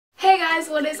guys,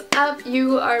 what is up?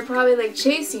 You are probably like,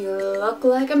 Chase, you look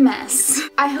like a mess.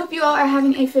 I hope you all are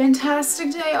having a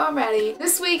fantastic day already.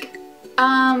 This week,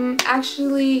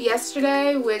 actually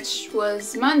yesterday, which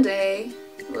was Monday,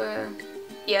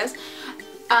 yes,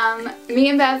 me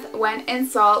and Beth went and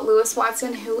saw Louis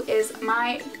Watson, who is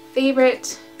my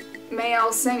favorite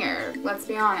male singer, let's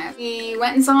be honest. We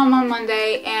went and saw him on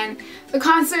Monday and the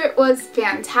concert was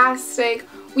fantastic.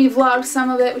 We vlogged some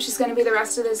of it, which is going to be the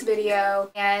rest of this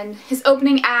video. And his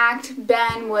opening act,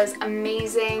 Ben, was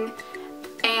amazing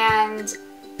and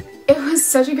it was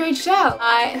such a great show.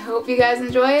 I hope you guys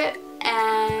enjoy it,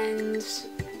 and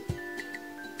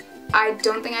I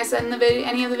don't think I said in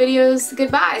any of the videos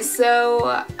goodbye,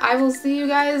 so I will see you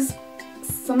guys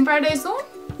some Friday soon.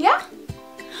 Yeah?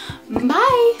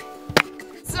 Bye!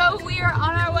 So we are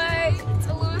on our way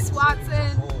to Louis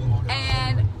Watson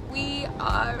and we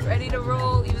are ready to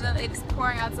roll, even though it's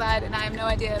pouring outside and I have no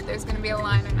idea if there's going to be a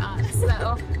line or not.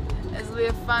 So this will be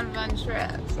a fun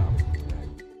trip.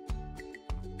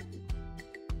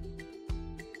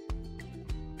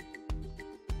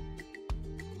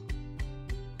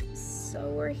 So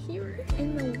we're here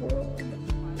in the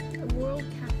World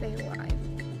Cafe Live,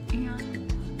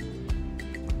 and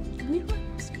we don't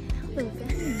understand how the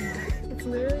venue. It's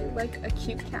literally like a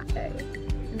cute cafe,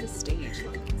 and the stage,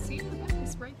 like you can see,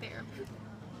 is right there.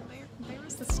 There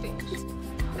is the stage.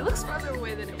 It looks farther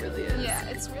away than it really is. Yeah,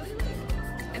 it's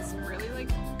really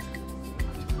like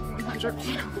 100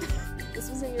 feet. This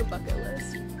was in your bucket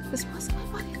list. This was my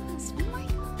bucket list. Oh my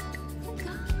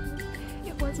god.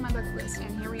 It was my bucket list,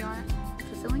 and here we are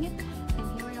fulfilling it,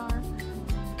 and here we are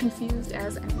confused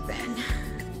as anything.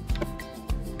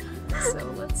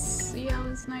 So let's see how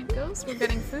this night goes. We're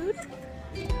getting food,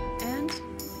 and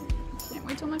I can't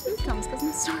wait till my food comes because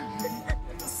I'm starving.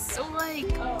 So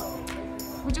like,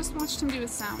 we just watched him do a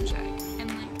sound check, and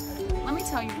like, let me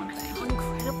tell you one thing.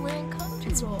 Incredibly uncomfortable.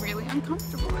 It's really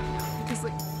uncomfortable right now because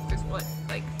like, there's what,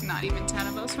 like not even 10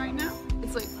 of us right now.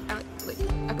 It's like,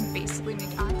 I can basically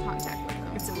make eye contact with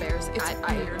them. It's embarrassing. It's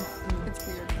weird. It's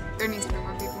weird. There needs to be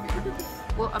more people here.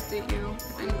 We'll update you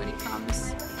if anybody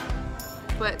comes.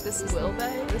 But this is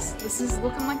This is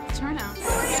looking like the turnout.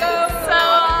 So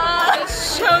the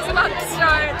show's about to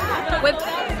start with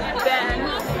Ben.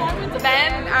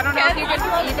 I don't know if you could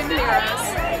even hear us,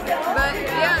 but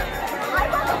yeah,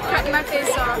 cutting my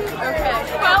face off. Okay.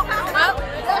 Well,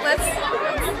 let's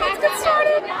get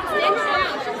started.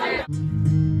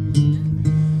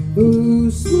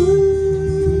 Ooh,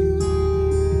 smooth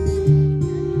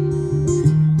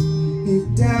it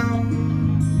down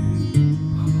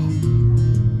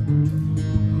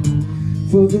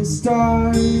for the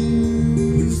stars,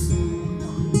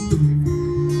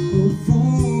 oh,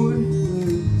 for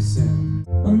the sound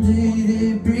under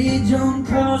the bridge on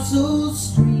Castle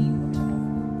Street.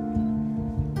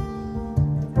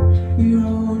 We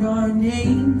wrote our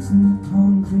names in the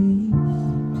concrete.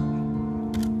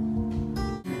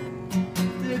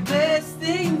 Best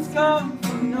things come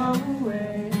from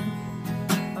nowhere.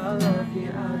 I love you,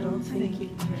 I don't think you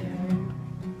care.